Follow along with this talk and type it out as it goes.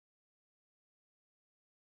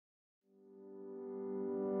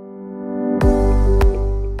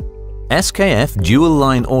SKF Dual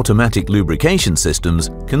Line automatic lubrication systems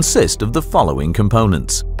consist of the following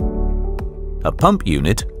components: a pump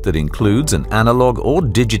unit that includes an analog or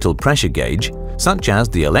digital pressure gauge, such as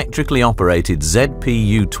the electrically operated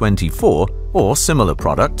ZPU24 or similar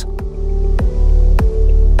product,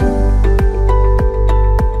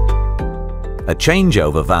 a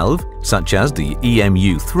changeover valve, such as the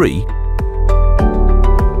EMU3,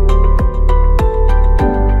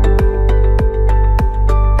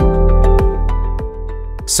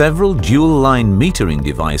 several dual-line metering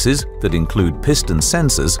devices that include piston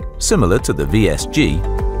sensors similar to the VSG,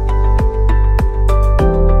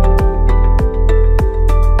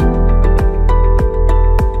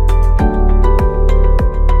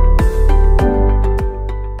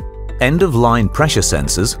 end-of-line pressure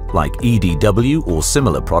sensors like EDW or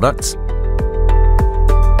similar products,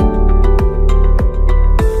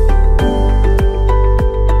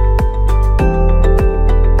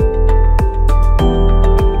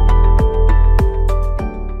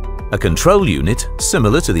 a control unit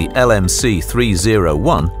similar to the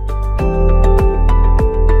LMC301,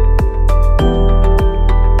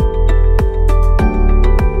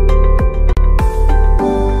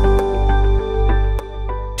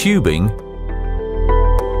 tubing,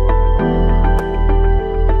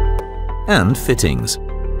 and fittings.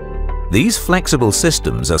 These flexible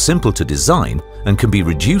systems are simple to design and can be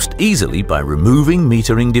reduced easily by removing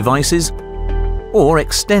metering devices or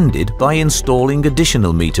extended by installing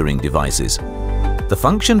additional metering devices. The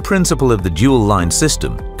function principle of the dual line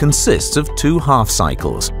system consists of two half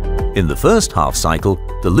cycles. In the first half cycle,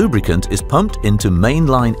 the lubricant is pumped into main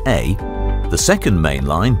line A. The second main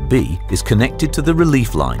line, B, is connected to the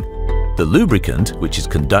relief line. The lubricant, which is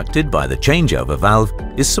conducted by the changeover valve,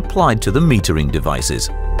 is supplied to the metering devices.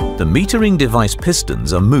 The metering device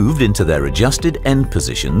pistons are moved into their adjusted end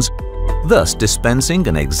positions, thus dispensing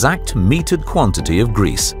an exact metered quantity of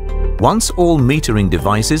grease. Once all metering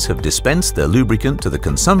devices have dispensed their lubricant to the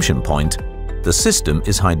consumption point, the system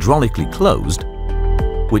is hydraulically closed,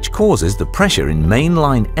 which causes the pressure in main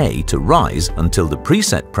line A to rise until the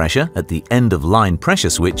preset pressure at the end-of-line pressure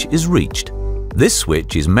switch is reached. This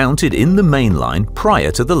switch is mounted in the main line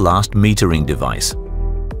prior to the last metering device.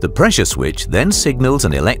 The pressure switch then signals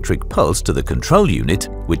an electric pulse to the control unit,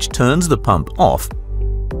 which turns the pump off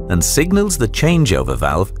and signals the changeover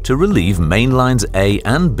valve to relieve main lines A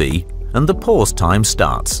and B, and the pause time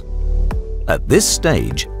starts. At this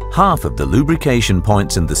stage, half of the lubrication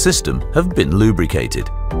points in the system have been lubricated.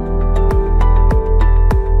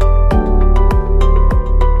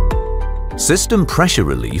 System pressure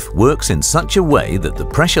relief works in such a way that the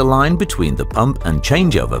pressure line between the pump and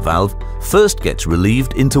changeover valve first gets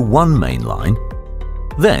relieved into one main line.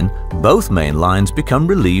 Then, both main lines become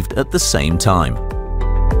relieved at the same time.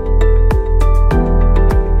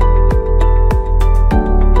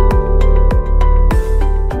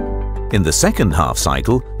 In the second half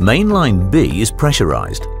cycle, mainline B is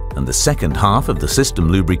pressurized, and the second half of the system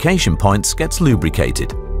lubrication points gets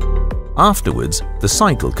lubricated. Afterwards, the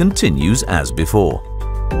cycle continues as before.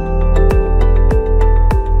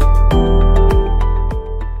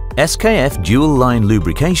 SKF dual line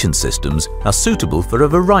lubrication systems are suitable for a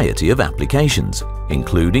variety of applications,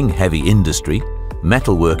 including heavy industry,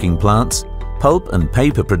 metalworking plants, pulp and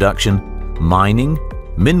paper production, mining,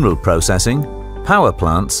 mineral processing, power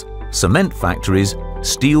plants, cement factories,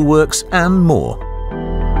 steelworks, and more.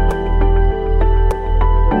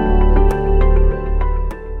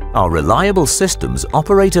 Our reliable systems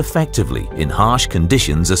operate effectively in harsh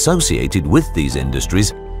conditions associated with these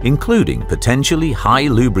industries, including potentially high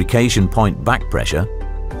lubrication point back pressure,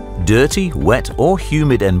 dirty, wet or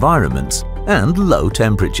humid environments, and low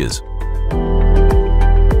temperatures.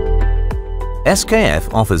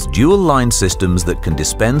 SKF offers dual-line systems that can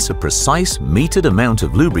dispense a precise metered amount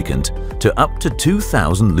of lubricant to up to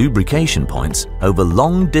 2,000 lubrication points over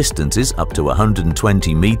long distances up to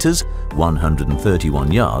 120 meters,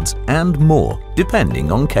 131 yards, and more,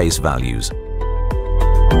 depending on case values.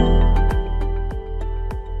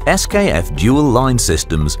 SKF dual-line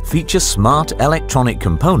systems feature smart electronic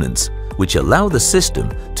components which allow the system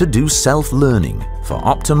to do self-learning for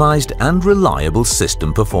optimized and reliable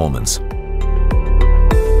system performance.